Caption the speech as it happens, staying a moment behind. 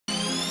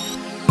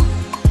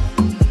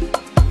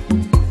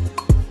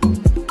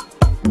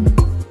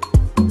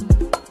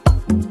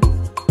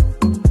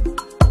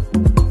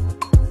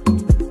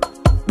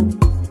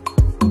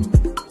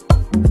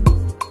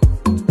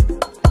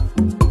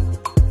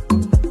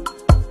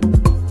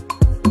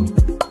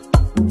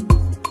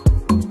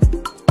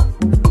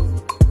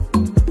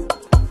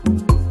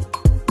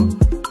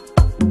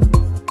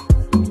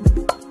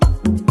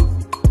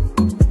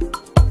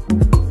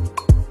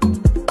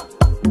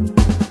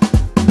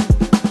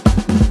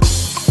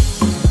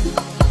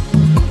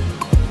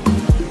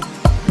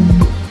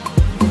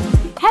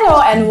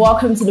and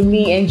welcome to the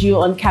Me and You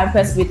on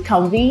Campus with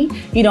Convy.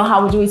 You know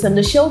how we do it on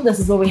the show. This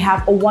is where we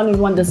have a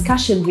one-on-one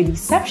discussion with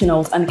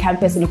exceptionals on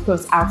campus and of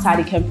course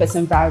outside the campus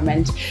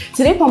environment.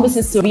 Today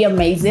promises to be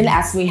amazing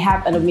as we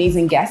have an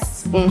amazing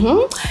guest.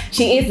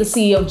 She is the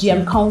CEO of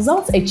GM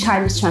Consult, a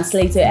Chinese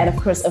translator and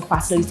of course a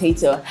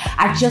facilitator.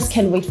 I just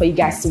can't wait for you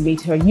guys to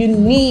meet her. You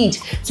need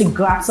to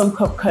grab some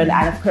popcorn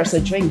and of course a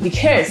drink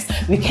because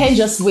we can't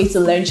just wait to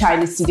learn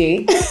Chinese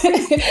today.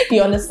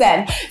 You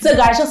understand? So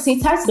guys, just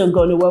sit tight, don't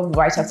go nowhere.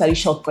 Right after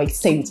the short break,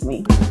 stay with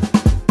me.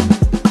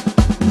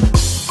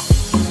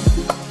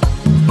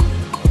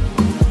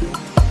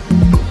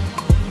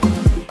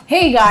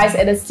 Hey guys,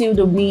 it is still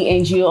the Me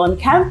and You on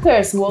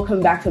campus.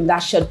 Welcome back from that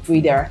short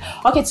breather.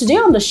 Okay, today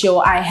on the show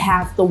I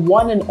have the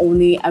one and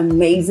only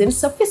amazing,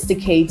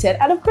 sophisticated,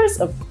 and of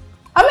course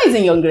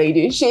amazing young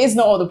lady. She is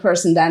no other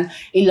person than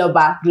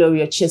Iloba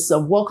Glory.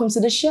 Welcome to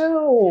the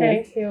show.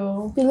 Thank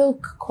you. You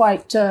look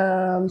quite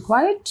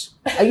quiet.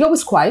 Are you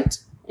always quiet?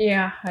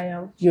 Yeah, I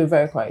am. You're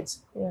very quiet.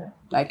 Yeah.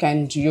 Like,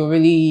 and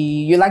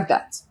you like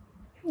that?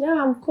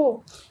 Yeah, I'm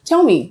cool.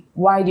 Tell me,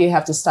 why do you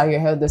have to style your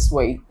hair this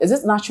way? Is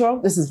it natural?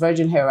 This is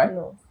virgin hair, right?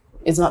 No.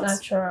 It's not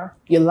natural.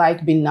 You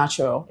like being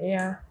natural?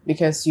 Yeah.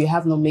 Because you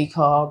have no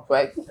makeup,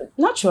 right?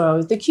 Natural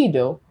is the key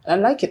though. I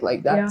like it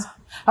like that. Yeah.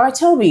 All right,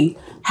 tell me,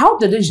 how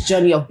did this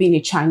journey of being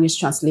a Chinese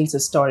translator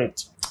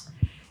started?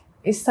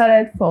 It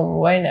started from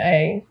when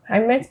I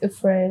met a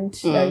friend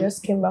that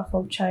just came back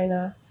from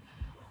China.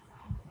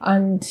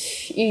 And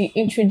he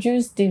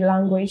introduced the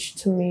language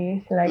to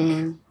me. Like,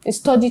 he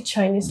studied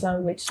Chinese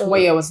language. So what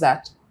year was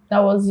that?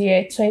 That was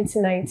year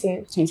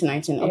 2019.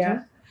 2019, okay.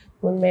 Yeah,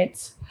 we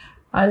met.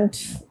 And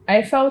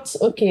I felt,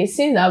 okay,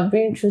 since I've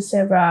been through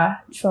several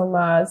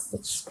traumas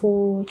at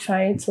school,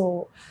 trying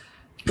to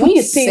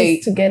put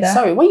things together.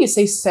 Sorry, when you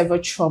say several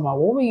trauma,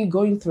 what were you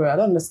going through? I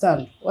don't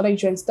understand. What are you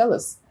trying to tell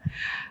us?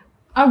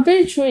 I've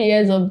been through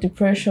years of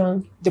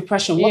depression.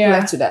 Depression, what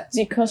led to that?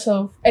 Because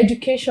of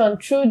education,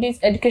 through this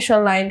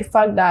education line, the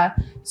fact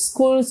that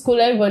school,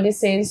 everybody's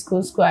saying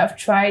school. I've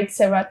tried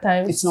several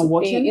times. It's not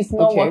working? It's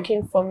not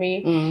working for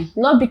me.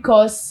 Not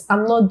because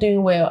I'm not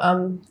doing well.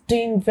 I'm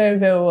doing very,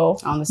 very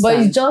well. I understand.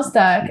 But it's just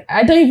that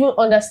I don't even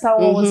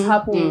understand what was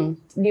happening.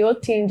 The whole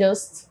thing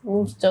just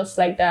moves just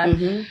like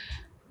that.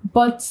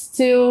 But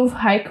still,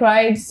 I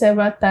cried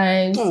several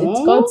times.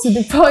 It got to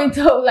the point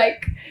of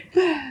like...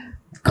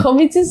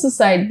 committing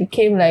suicide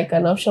became like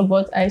an option,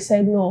 but I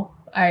said no,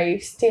 I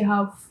still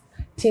have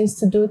things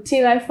to do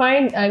till I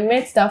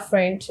met that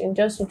friend and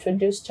just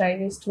introduced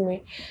Chinese to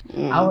me.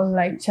 I was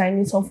like,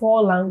 Chinese of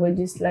all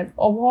languages, like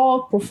of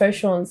all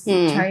professions,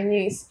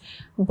 Chinese.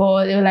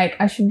 But they were like,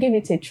 I should give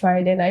it a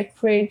try. Then I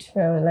prayed,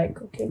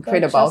 like, okay, God,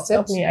 prayed about it.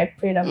 Help me. I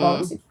prayed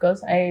about it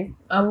because I'm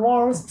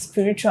more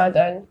spiritual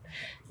than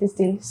this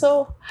thing.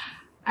 So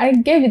I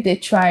gave it a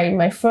try.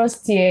 My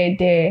first year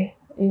there,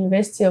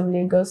 University of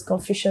Lagos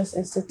Confucius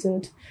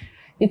Institute.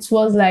 It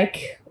was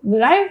like,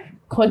 will I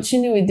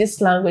continue with this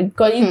language?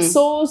 Because it's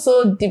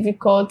so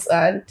difficult.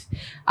 And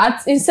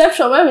at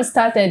inception, when we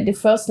started the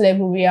first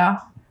level, we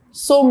are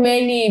so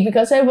many,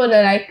 because everybody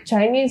like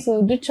Chinese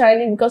will do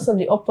Chinese because of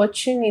the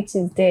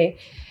opportunities there.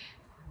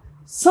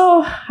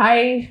 So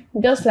I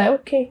just like,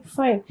 okay,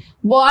 fine.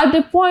 But at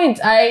the point,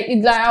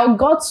 I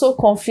got so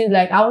confused.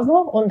 Like, I was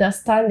not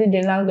understanding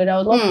the language. I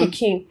was not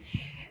picking.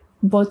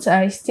 But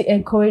I still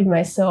encourage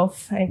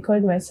myself.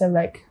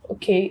 Like,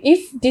 okay,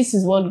 if this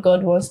is what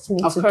God wants me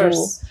to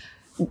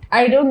do,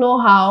 I don't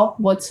know how,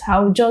 but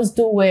I'll just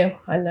do well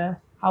and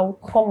I'll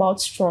come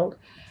out strong.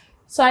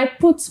 So I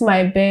put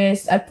my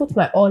best. I put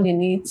my all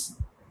in it.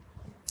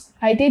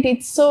 I did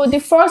it. So the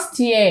first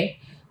year,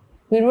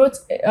 we wrote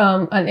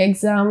an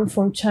exam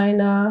from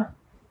China.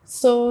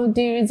 So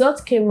the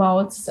result came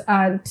out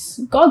and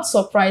God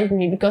surprised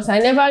me because I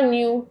never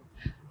knew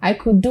I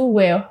could do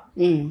well.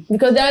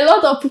 Because there are a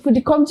lot of people,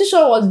 the competition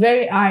was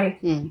very high.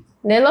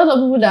 There are a lot of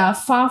people that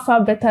are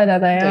far better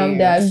than I am.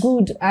 They are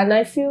good. And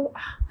I feel,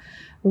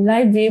 will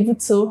I be able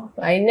to?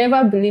 I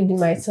never believed in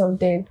myself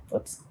then.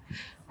 But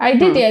I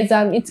did the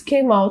exam. It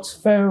came out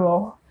very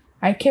well.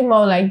 I came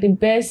out like the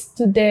best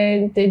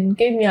student. They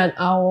gave me an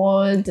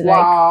award.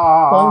 Like,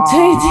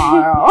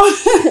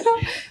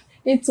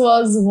 it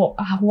was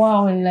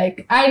wow. And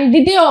like,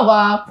 the day of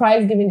our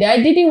prize giving day,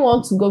 I didn't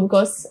want to go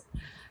because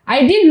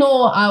I didn't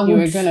know I'm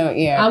going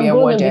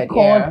to be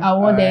called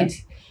awarded.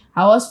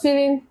 I was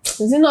feeling,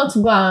 is it not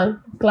to go and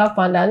clap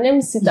and let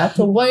me sit at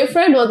home? But a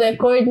friend was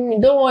encouraging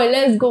me, don't worry,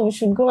 let's go. We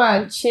should go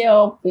and cheer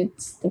up with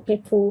the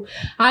people.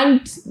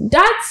 And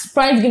that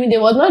prize giving,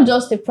 there was not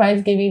just a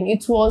prize giving.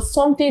 It was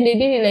something, they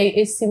did like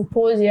a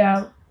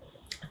symposium.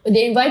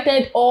 They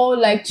invited all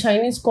like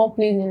Chinese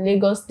companies in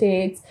Lagos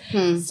State,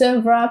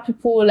 several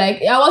people.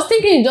 Like, I was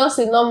thinking just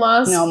a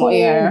normal school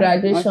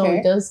graduation,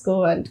 we just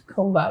go and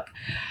come back.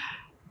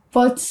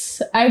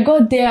 But I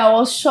got there, I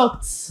was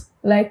shocked.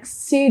 Like,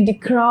 see the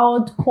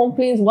crowd,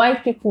 complaints,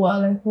 white people are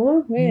like,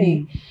 oh,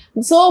 really?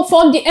 So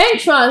from the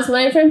entrance,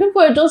 my friend,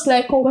 people were just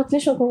like,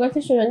 congratulations,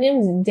 your name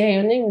is there,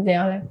 your name is there.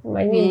 I'm like,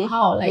 my name,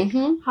 how? Like,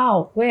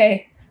 how?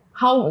 Where?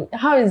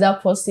 How is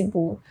that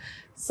possible?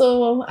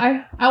 So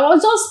I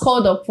was just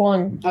called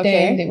upon.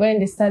 Okay. Then when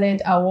they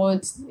started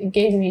awards, they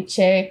gave me a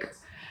check.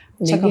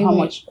 Check of how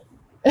much?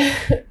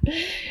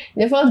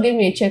 They first gave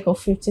me a check of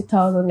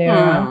 50,000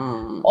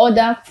 naira.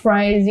 Other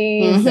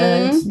prizes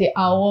and the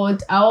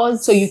award.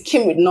 So you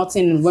came with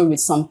nothing and went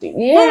with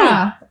something.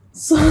 Yeah.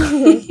 So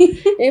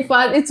in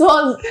fact, it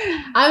was.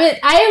 I mean,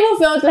 I even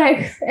felt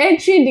like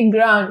entering the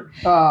ground.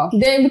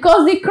 Then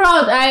because the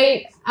crowd,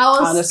 I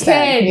was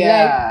scared.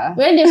 Yeah. Like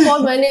when they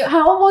called my name, I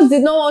almost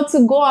did not want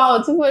to go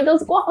out. People were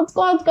just go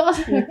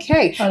out.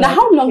 Okay. Now,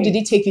 how long did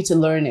it take you to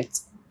learn it?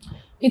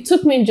 It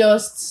took me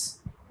just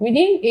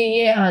within a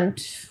year and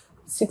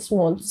 6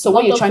 months. So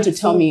what you're trying to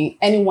tell me,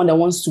 anyone that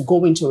wants to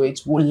go into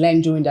it will learn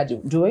during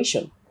that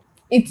duration?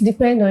 It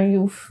depends on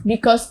you,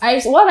 because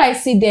what I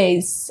see there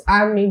is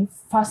I'm a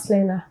fast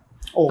learner.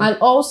 And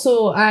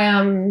also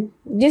I'm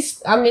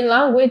a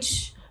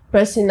language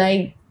person.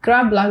 I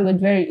grab language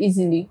very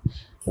easily.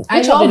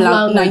 Which of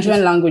the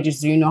Nigerian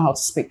languages do you know how to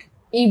speak?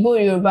 Igbo,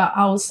 Yoruba,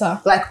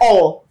 Hausa. Like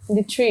all?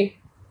 The three.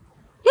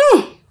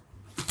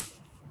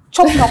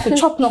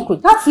 Chop knuckle.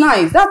 That's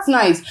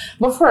nice.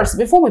 But first,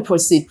 before we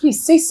proceed,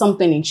 please say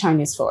something in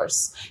Chinese for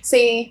us.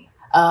 Say,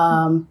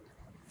 I'm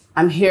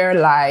here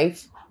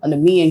live on the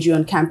Me and You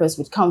on campus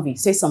with Convy.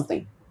 Say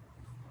something.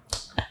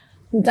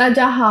 大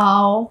家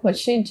好，我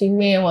是景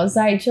妹，我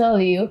在这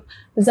里，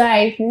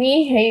在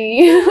你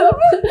黑。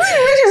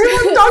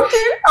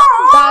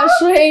大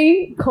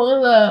水空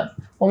了，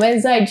我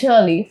们在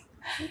这里。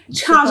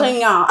差真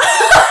呀。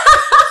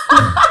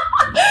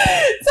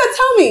So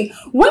tell me,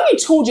 when you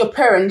told your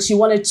parents you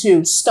wanted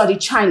to study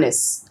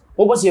Chinese,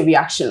 what was your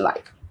reaction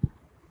like?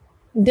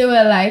 They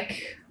were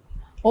like,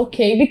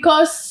 okay,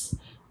 because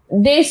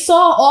they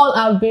saw all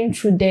I've been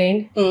through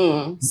then.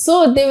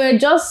 So they were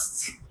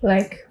just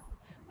like,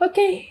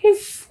 okay,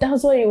 if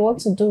that's what you want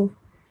to do,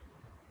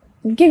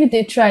 give it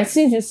a try.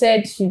 Since you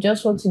said you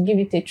just want to give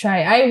it a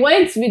try, I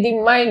went with the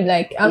mind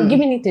like, I'm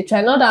giving it a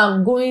try. Not that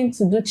I'm going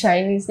to do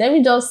Chinese. Let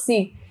me just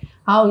see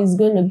how it's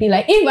going to be.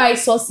 Like, if I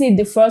succeed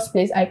the first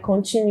place, I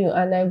continue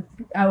and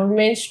I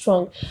remain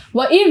strong.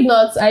 But if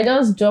not, I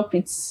just drop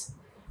it.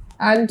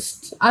 And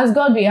as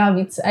God will have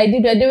it, I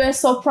did. They were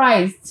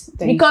surprised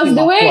because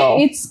the way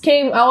it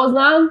came, I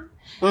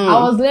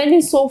was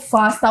learning so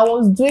fast. I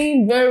was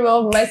doing very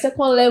well. My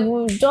second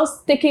level,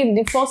 just taking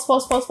the first,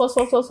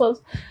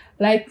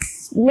 like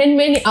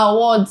many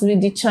awards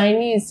with the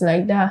Chinese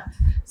like that.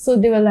 So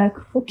they were like,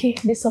 okay,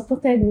 they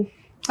supported me.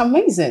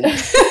 Amazing.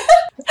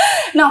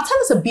 Now tell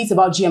us a bit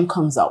about GM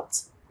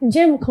Consult.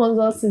 GM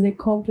Consult is a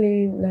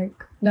company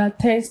that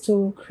tends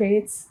to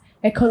create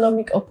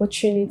economic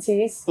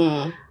opportunities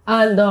and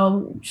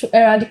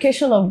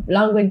eradication of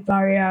language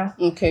barrier.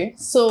 Okay.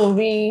 So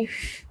we,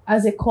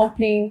 as a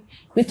company,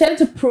 we tend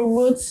to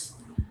promote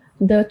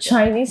the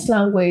Chinese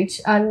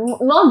language, and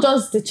not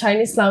just the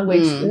Chinese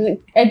language,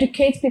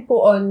 educate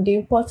people on the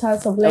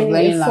importance of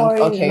learning a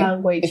foreign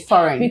language.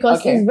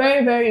 Because it's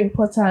very, very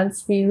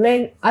important. We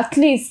learn, at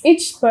least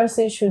each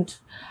person should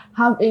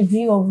have a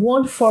view of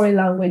one foreign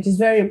language. Is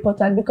very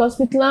important, because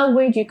with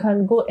language, you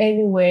can go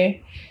anywhere.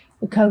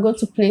 You can go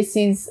to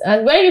places,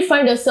 and when you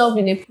find yourself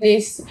in a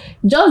place,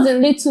 just the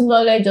little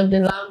knowledge of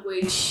the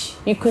language,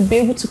 you could be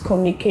able to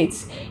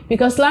communicate.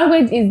 Because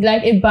language is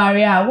like a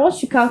barrier.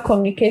 Once you can't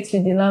communicate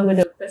with the language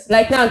of the person,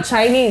 like now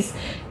Chinese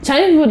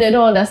people, they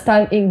don't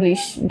understand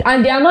English,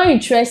 and they are not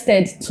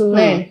interested to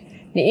learn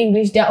the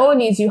English. Their own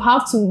is you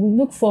have to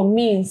look for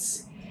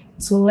means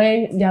to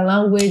learn their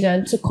language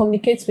and to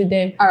communicate with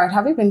them. All right,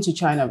 have you been to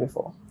China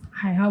before?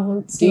 I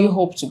haven't. Do you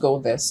hope to go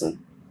there soon?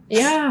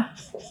 Yeah.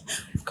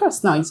 Of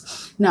course,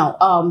 nice. Now,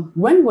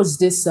 when was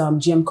this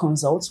GM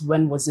Consult?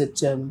 When was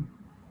it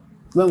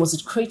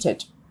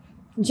created?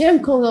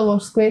 GM Consult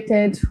was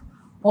created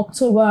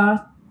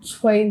October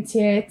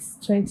 20th,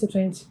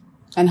 2020.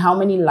 And how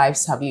many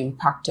lives have you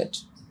impacted?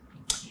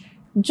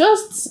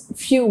 Just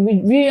few.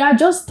 We are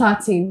just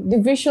starting. The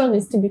vision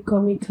is still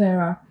becoming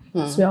clearer.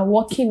 So we are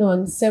working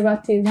on several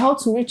things, how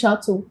to reach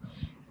out to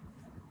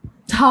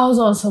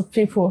thousands of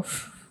people.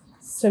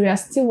 So we are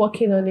still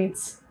working on it.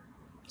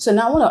 So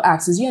now I want to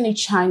ask, is there any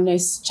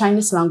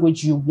Chinese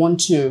language you want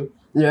to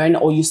learn,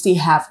 or you still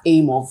have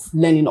aim of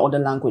learning other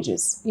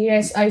languages?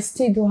 Yes, I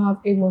still do have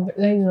aim of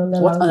learning other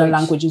languages. What other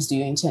languages do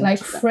you intend? Like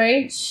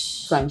French,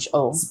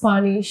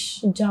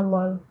 Spanish,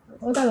 German,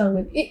 other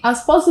language.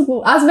 As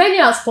possible, as many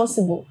as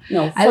possible.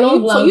 No,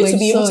 for you to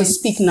be able to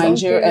speak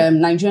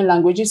Nigerian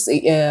languages,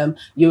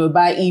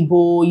 Yoruba,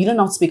 Igbo, you don't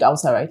know how to speak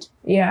Hausa, right?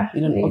 Yeah.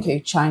 You don't.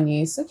 Okay,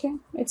 Chinese. Okay,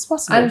 it's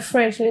possible. And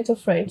French, little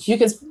French. You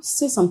can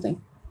say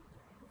something.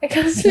 I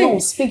can speak. No,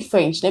 speak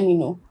French. Let me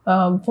know.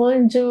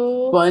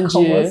 Bonjour.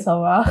 Bonjour.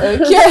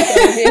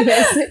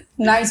 Okay.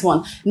 Nice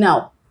one.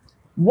 Now,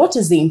 what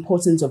is the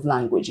importance of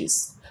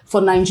languages? For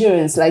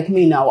Nigerians like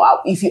me now,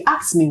 if you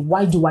ask me,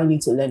 why do I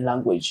need to learn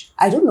language?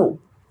 I don't know.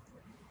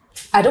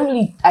 I don't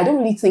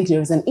really think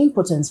there is an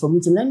importance for me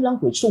to learn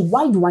language. So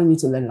why do I need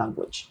to learn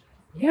language?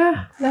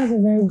 Yeah, that's a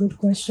very good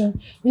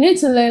question. You need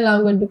to learn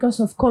language because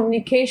of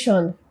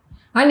communication.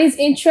 And it's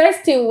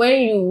interesting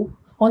when you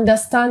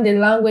understand the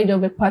language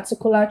of a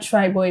particular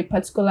tribe or a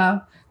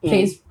particular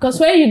place. Because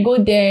when you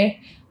go there,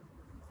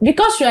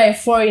 because you are a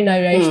foreigner,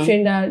 you are a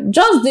stranger,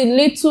 just the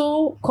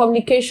little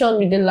communication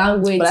with the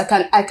language. But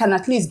I can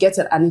at least get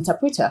an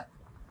interpreter.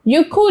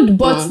 You could,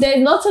 but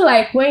there's nothing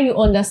like when you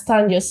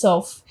understand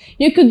yourself.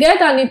 You could get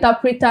an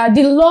interpreter,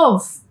 the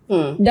love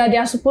that they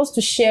are supposed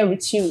to share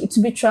with you, to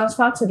be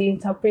transferred to the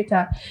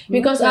interpreter.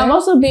 Because I've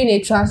also been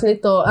a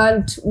translator,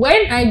 and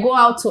when I go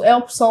out to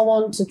help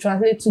someone to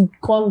translate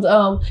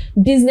to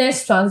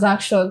business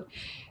transaction,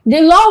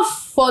 the love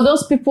for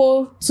those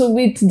people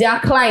with their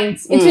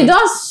clients, it will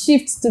just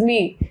shift to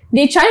me.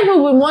 The Chinese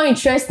people will be more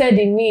interested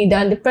in me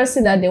than the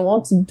person that they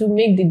want to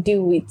make the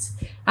deal with.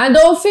 And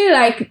they'll feel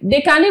like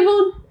they can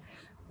even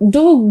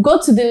go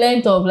to the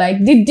length of like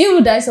the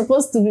deal that is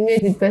supposed to be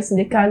made with the person.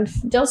 They can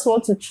just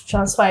want to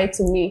transfer it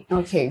to me.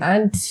 Okay.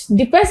 And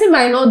the person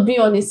might not be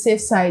on the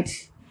safe side.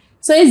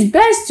 So it's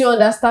best to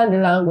understand the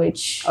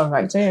language. All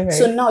right. Very, very.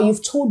 So now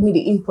you've told me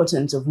the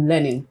importance of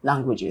learning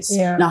languages.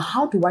 Yeah. Now,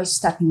 how do I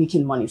start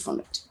making money from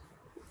it?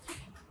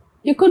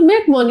 You could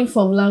make money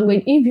from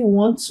language if you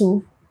want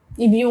to.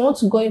 If you want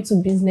to go into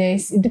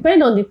business, it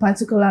depends on the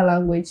particular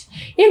language.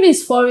 If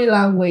it's foreign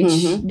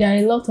language, there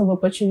are a lot of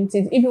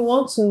opportunities. If you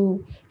want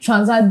to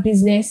transact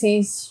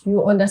businesses,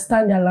 you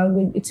understand their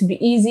language, it will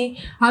be easy.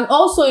 And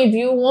also, if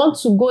you want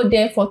to go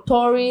there for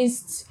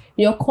tourists,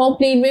 your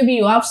company, maybe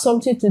you have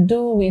something to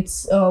do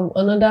with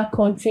another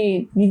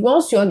country,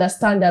 once you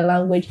understand the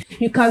language,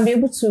 you can be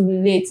able to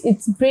relate.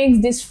 It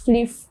brings this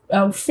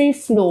free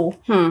flow.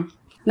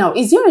 Now,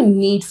 is there a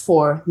need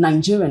for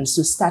Nigerians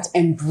to start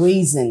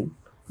embracing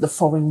the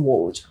foreign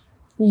world?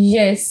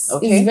 Yes,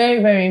 okay. It's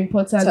very, very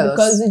important. Tell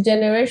because us. the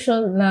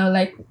generation now,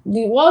 like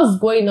what's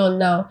going on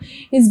now,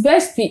 it's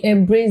best we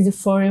embrace the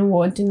foreign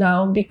world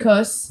now,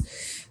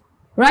 because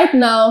right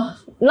now,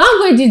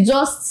 language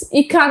is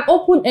it can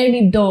open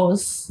any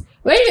doors.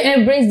 When you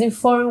embrace the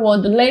foreign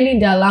world, learning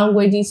their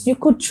languages, you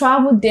could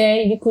travel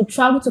there, you could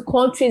travel to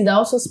countries that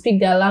also speak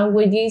their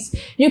languages,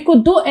 you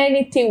could do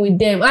anything with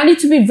them. And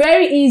it will be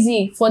very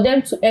easy for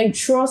them to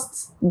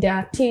entrust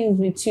their things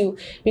with you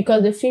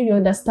because they feel you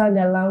understand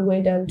their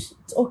language and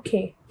it's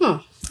okay.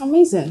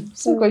 Amazing.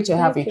 So great to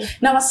have you.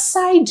 Now,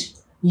 aside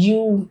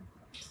you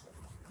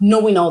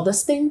knowing all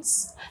these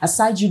things,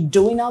 aside you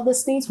doing all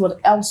these things, what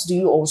else do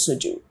you also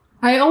do?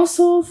 I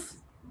also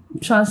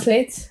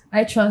translate.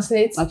 I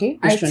translate. Okay.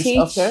 I teach.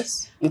 Of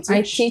course. You teach.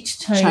 I teach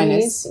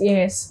Chinese.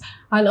 Yes.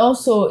 And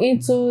also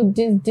into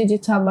this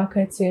digital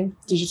marketing.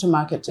 Digital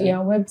marketing. Yeah,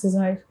 web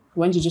design.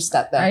 When did you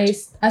start that?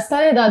 I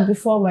started that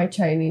before my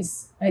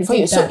Chinese. So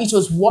it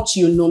was what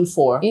you're known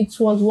for? It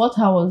was what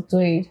I was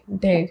doing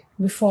then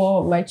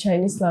before my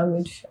Chinese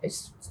language.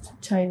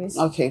 Chinese.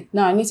 Okay.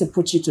 Now I need to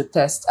put you to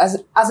test.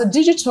 As a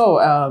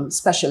digital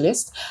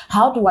specialist,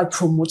 how do I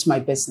promote my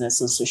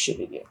business on social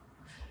media?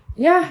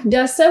 Yeah,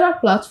 there are several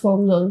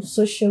platforms on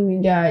social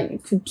media. You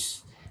could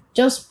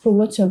just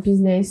promote your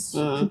business.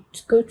 You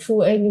could go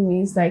through any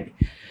means, like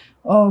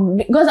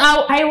because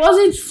I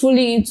wasn't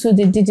fully into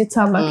the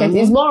digital market.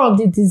 It's more of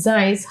the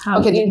designs.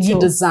 Okay, you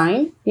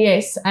design?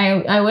 Yes,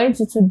 I went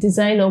into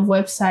design of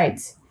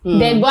websites.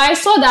 Then, but I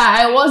saw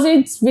that I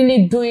wasn't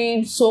really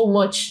doing so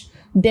much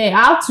there.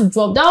 I had to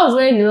drop. That was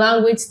when the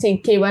language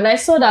thing came, and I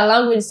saw that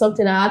language is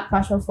something I had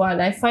passion for,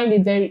 and I find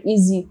it very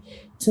easy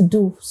to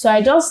do. So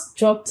I just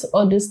dropped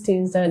all those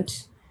things and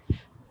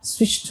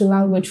switched to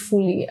language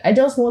fully. I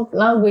just want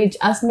language,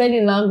 as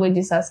many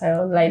languages as I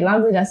want, like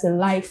language as a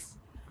life.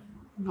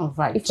 All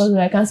right. Because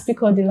I can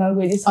speak all the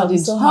languages. All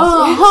so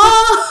happy.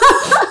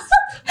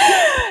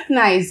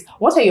 Nice.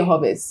 What are your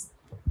hobbies?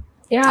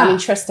 Yeah. I'm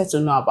interested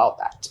to know about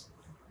that.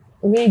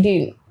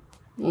 Reading.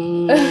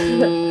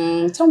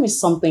 Tell me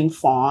something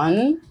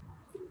fun.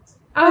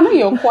 I know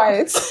you're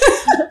quiet.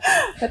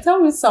 But tell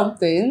me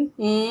something.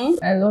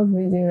 I love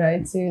reading,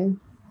 writing.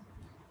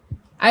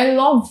 I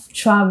love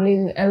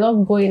traveling. I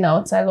love going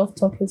out. I love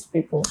talking to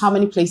people. How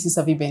many places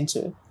have you been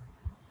to?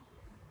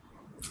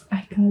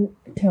 I can't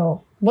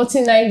tell. But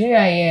in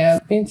Nigeria, yeah,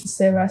 I've been to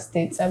several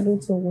states. I've been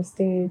to Ogun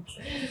State,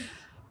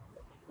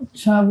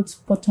 traveled to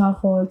Port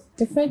Harcourt,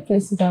 different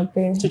places I've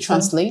been. To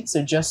translate,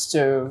 so just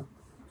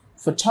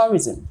for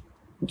tourism?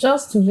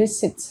 Just to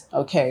visit.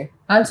 Okay.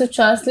 And to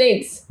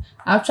translate.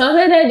 I've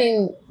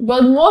translated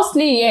but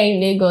mostly here in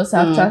Lagos.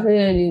 I've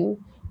translated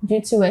in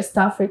Beauty West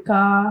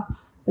Africa,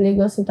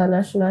 Lagos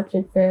International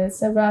Trade Fair,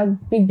 several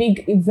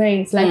big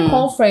events, like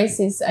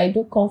conferences. I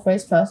do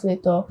conference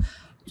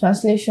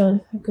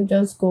translation. I could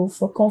just go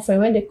for conference.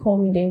 When they call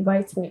me, they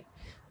invite me.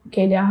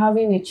 Okay, they're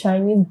having a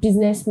Chinese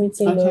business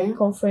meeting or a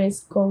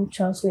conference, come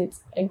translate.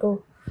 I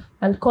go.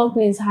 And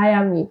companies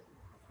hire me.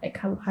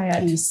 Like I'm hired.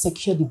 And you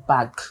secure the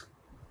bag.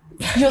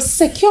 You're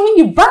securing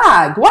your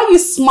bag. Why are you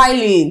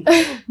smiling?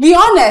 Be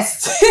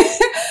honest.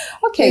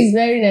 Okay. It's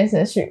very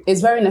necessary. It's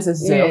very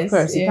necessary, yes, of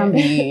course. You can't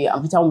be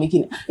without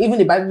making... Even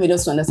the Bible made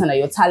us to understand that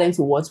your talent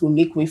will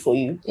make way for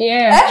you.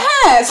 Yeah.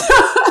 Yes.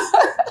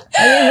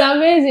 it's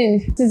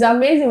amazing. It's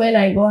amazing when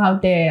I go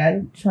out there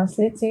and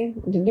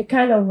translating the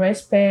kind of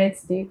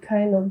respect, the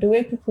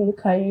way people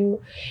look at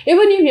you.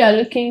 Even if you are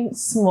looking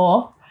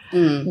small,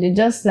 they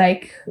just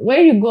like,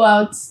 when you go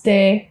out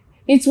there,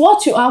 it's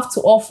what you have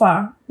to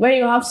offer. When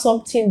you have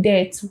something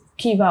there to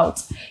give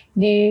out,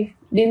 they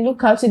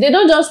look at you. They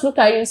don't just look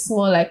at you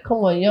small, like, come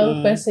on,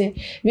 young person.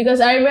 Because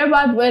I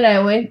remember when I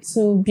went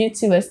to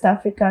Beauty West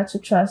Africa to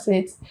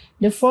translate,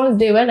 the first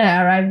day when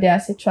I arrived there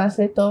as a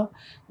translator,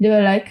 they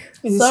were like,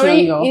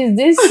 sorry, is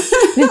this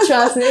the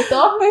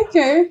translator?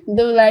 Okay.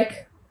 They were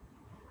like,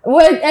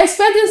 we're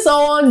expecting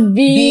someone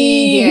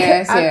big.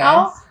 Yes.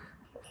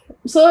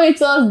 So it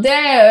was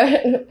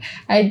there.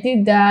 I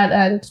did that,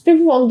 and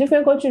people from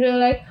different countries, they were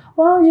like,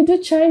 wow, you do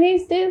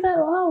Chinese? They were like,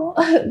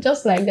 wow.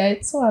 Just like that.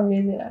 It's so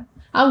amazing.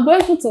 I'm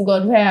grateful to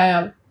God where I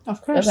am.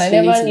 Of course. Because I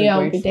never knew I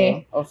would be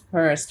there. Of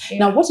course. Yeah.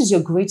 Now, what is your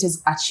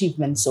greatest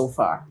achievement so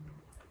far?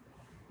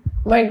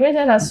 My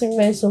greatest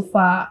achievement so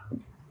far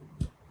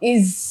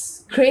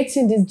is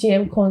creating this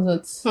GM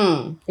concert.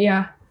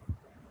 Yeah.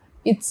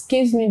 It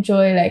gives me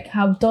joy. Like,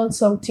 I've done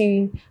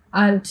something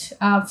and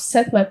I've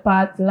set my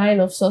path, line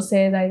of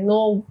success. I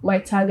know my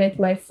target,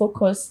 my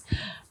focus,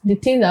 the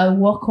things I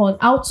work on,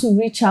 how to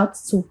reach out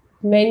to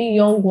many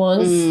young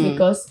ones,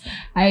 because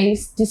I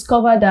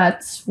discovered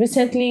that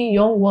recently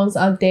young ones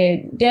out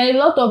there are a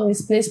lot of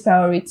misplaced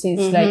priorities,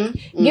 like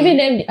giving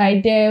them the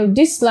idea,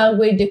 this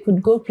language, they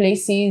could go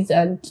places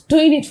and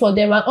doing it for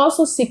them, and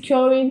also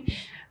securing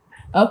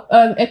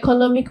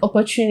economic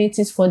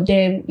opportunities for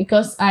them,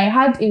 because I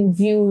had in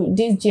view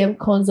this GM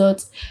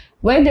concert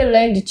when they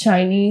learn the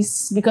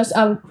Chinese, because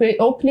I'm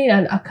opening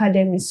an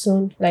academy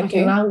soon, like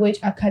a language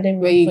academy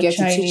where you for get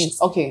Chinese.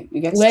 To teach.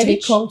 You get to where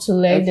teach. They come to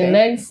learn. They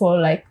learn for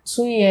like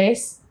 2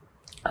 years.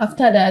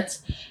 After that,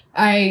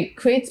 I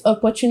create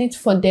opportunity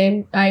for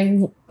them.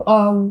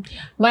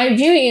 My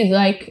view is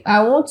like,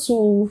 I want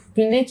to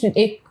relate with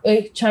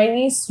a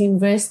Chinese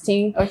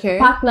university,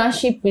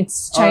 partnership with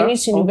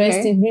Chinese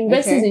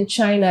universities in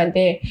China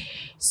there.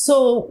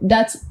 So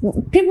that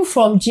people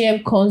from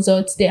GM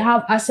Consults, they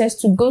have access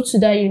to go to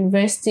that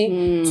university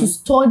to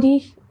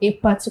study a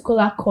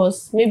particular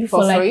course, maybe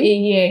for like a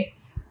year.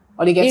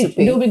 Or they get to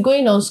pay? They'll be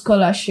going on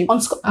scholarship.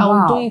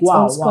 I'll do it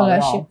on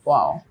scholarship.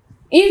 Wow.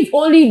 If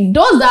only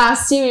those that are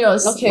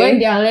serious when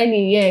they are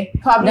learning,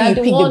 probably you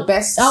pick the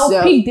best.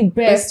 I'll pick the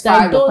best.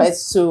 Best 5 or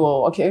best 2,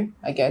 or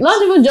I get.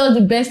 Not even just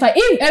the best 5.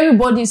 If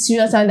everybody is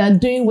serious and they're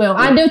doing well,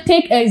 and they'll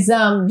take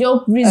exam,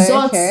 your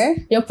results,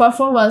 your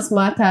performance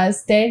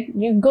matters, then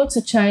you go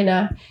to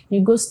China, you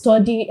go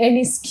study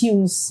any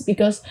skills,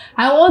 because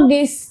I want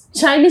these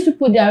Chinese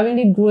people, they are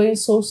really growing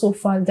so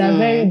fast. They're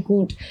very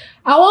good.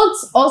 I want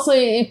also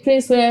a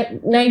place where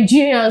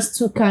Nigerians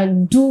too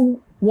can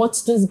do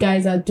what those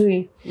guys are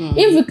doing.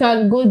 If we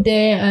can go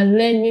there and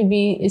learn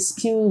maybe a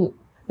skill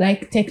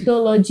like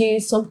technology,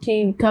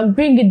 something, you can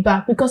bring it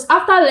back, because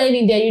after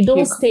learning there, you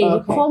don't stay,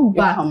 you come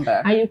back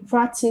and you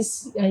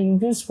practice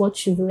and you use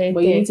what you've learned.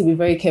 But you need to be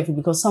very careful,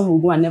 because some will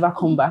go and never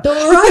come back. Don't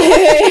run.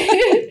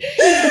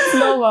 It's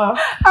normal. All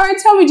right,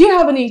 tell me, do you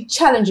have any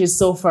challenges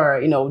so far,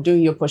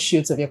 doing your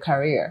pursuits of your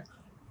career?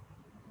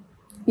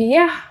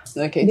 Yeah.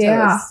 Okay,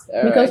 tell us.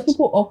 Because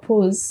people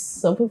oppose.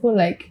 Some people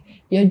like,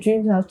 your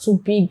dreams are too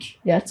big,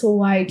 they are too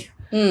wide.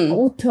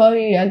 Who tell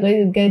you you're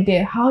going to get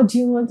there? How do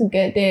you want to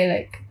get there?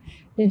 Like,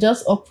 they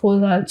just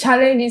oppose and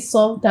challenge it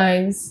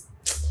sometimes.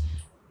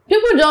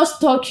 People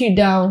just talk you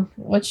down,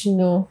 what you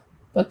know.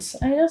 But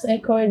I just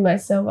encourage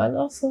myself and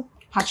also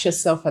pat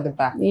yourself at the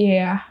back.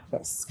 Yeah.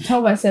 Yes.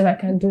 Tell myself I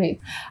can do it.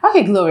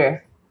 Okay,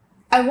 Gloria,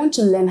 I want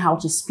to learn how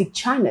to speak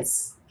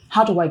Chinese.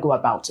 How do I go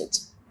about it?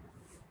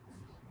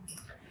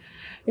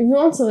 If you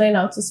want to learn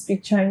how to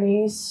speak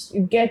Chinese,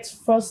 you get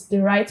first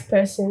the right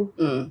person,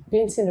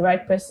 meeting the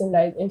right person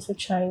that is into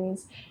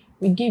Chinese.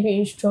 We give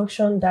you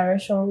instruction,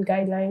 direction,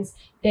 guidelines.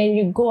 Then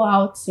you go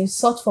out, you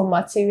sort for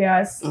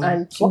materials,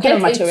 and you what kind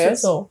of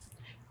materials?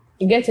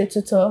 You get a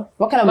tutor.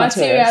 What kind of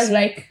materials?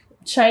 Like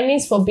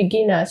Chinese for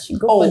beginners. You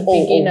go for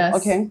beginners.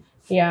 Okay.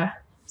 Yeah.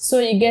 So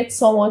you get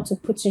someone to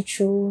put you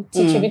through,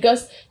 teach you,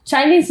 because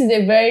Chinese is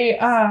a very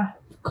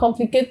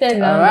complicated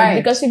language,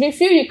 because if you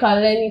feel you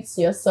can learn it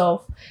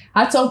yourself,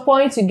 at some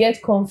point you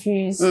get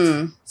confused.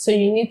 So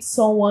you need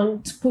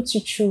someone to put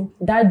you through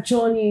that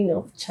journey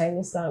of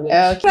Chinese language.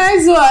 Okay,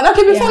 nice one.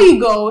 Okay, before you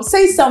go,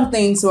 say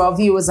something to our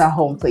viewers at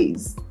home,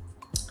 please.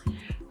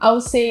 I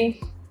would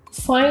say,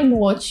 find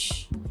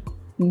what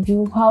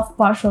you have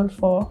passion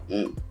for.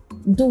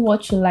 Do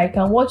what you like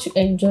and what you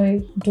enjoy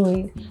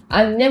doing,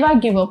 and never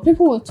give up.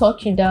 People will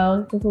talk you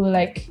down. People will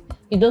like,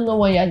 you don't know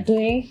what you're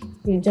doing,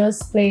 you're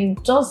just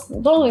playing. Just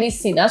don't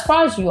listen. As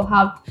far as you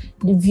have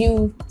the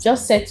view,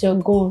 just set your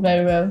goal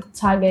very well,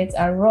 target,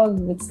 and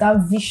run with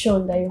that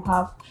vision that you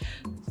have.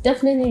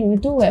 Definitely you will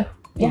do well.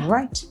 Yeah. All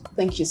right.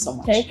 Thank you so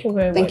much. Thank you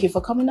very much. Thank you for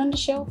coming on the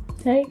show.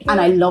 Thank you.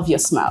 And I love your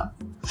smile.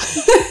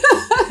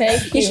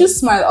 Thank you. You should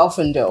smile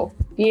often though.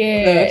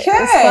 Yeah. Okay.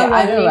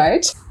 I know,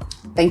 right?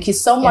 Thank you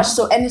so much.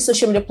 So any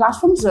social media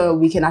platforms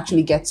we can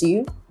actually get to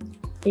you?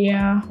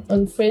 Yeah,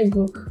 on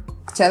Facebook.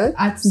 Tell it.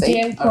 At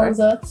GM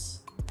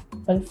Consults.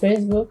 on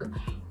Facebook,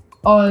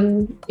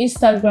 on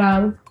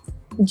Instagram,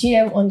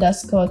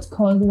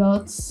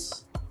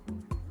 GM_consults,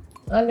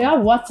 and we have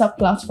WhatsApp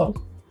platform.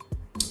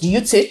 Do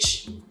you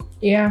teach?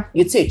 Yeah.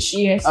 You teach?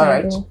 Yes, All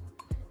I right. do.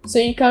 So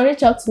you can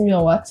reach out to me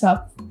on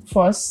WhatsApp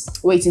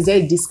first. Wait, is there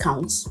a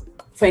discount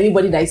for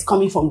anybody that is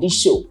coming from this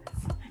show?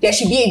 There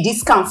should be a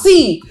discount.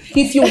 See,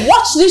 if you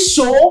watch this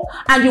show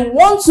and you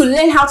want to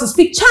learn how to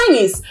speak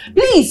Chinese,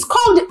 please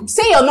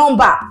say your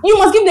number. You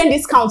must give them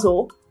discount,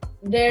 oh.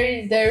 There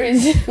is. There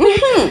is.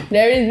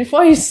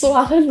 Before you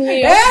swallowed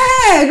me.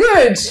 Hey,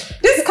 good.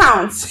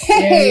 Discount.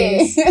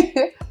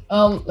 Hey.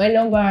 My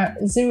number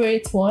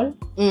 081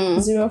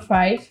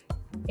 05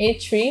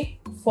 83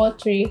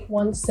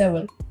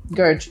 4317.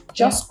 Good.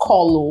 Just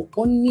call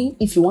only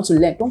if you want to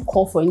learn. Don't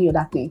call for any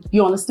other thing.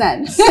 You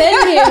understand?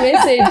 Send me a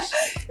message.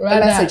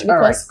 Rather, message,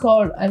 because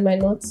call, I might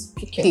not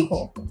pick your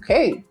call.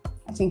 Okay.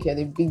 I think you're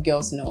the big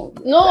girls know.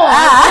 No,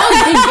 I'm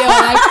not big girl.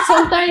 Like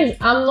sometimes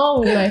I'm not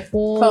with my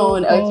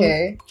phone.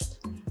 Okay.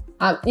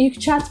 You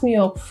chat me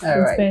up.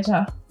 It's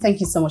better. Thank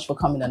you so much for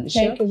coming on the show.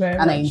 Thank you very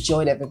much. And I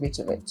enjoyed every bit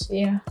of it.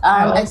 Yeah.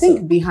 I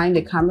think behind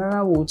the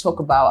camera we'll talk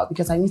about,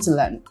 because I need to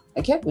learn.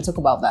 Okay, we'll talk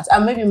about that.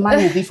 And maybe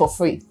mine will be for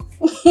free.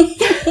 No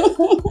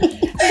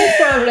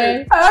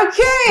problem.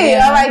 Okay.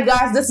 Yeah. All right,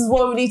 guys, this is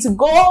where we need to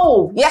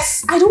go.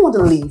 Yes, I don't want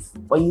to leave.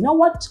 But you know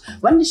what?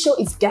 When the show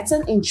is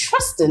getting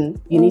interesting,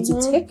 you need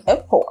to take a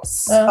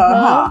pause.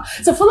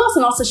 So follow us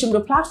on our social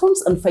media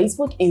platforms on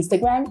Facebook,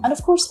 Instagram, and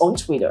of course on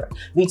Twitter.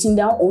 Written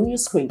down on your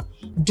screen.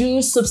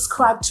 Do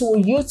subscribe to our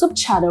YouTube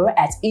channel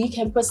at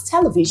eCampus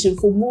Television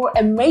for more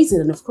amazing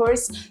and of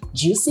course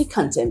juicy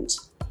content.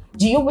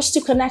 Do you wish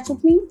to connect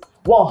with me?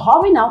 Well,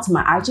 hurry now to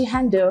my IG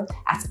handle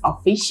at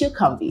official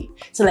Convy.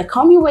 Till I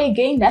come your way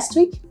again next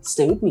week,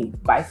 stay with me.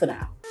 Bye for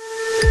now.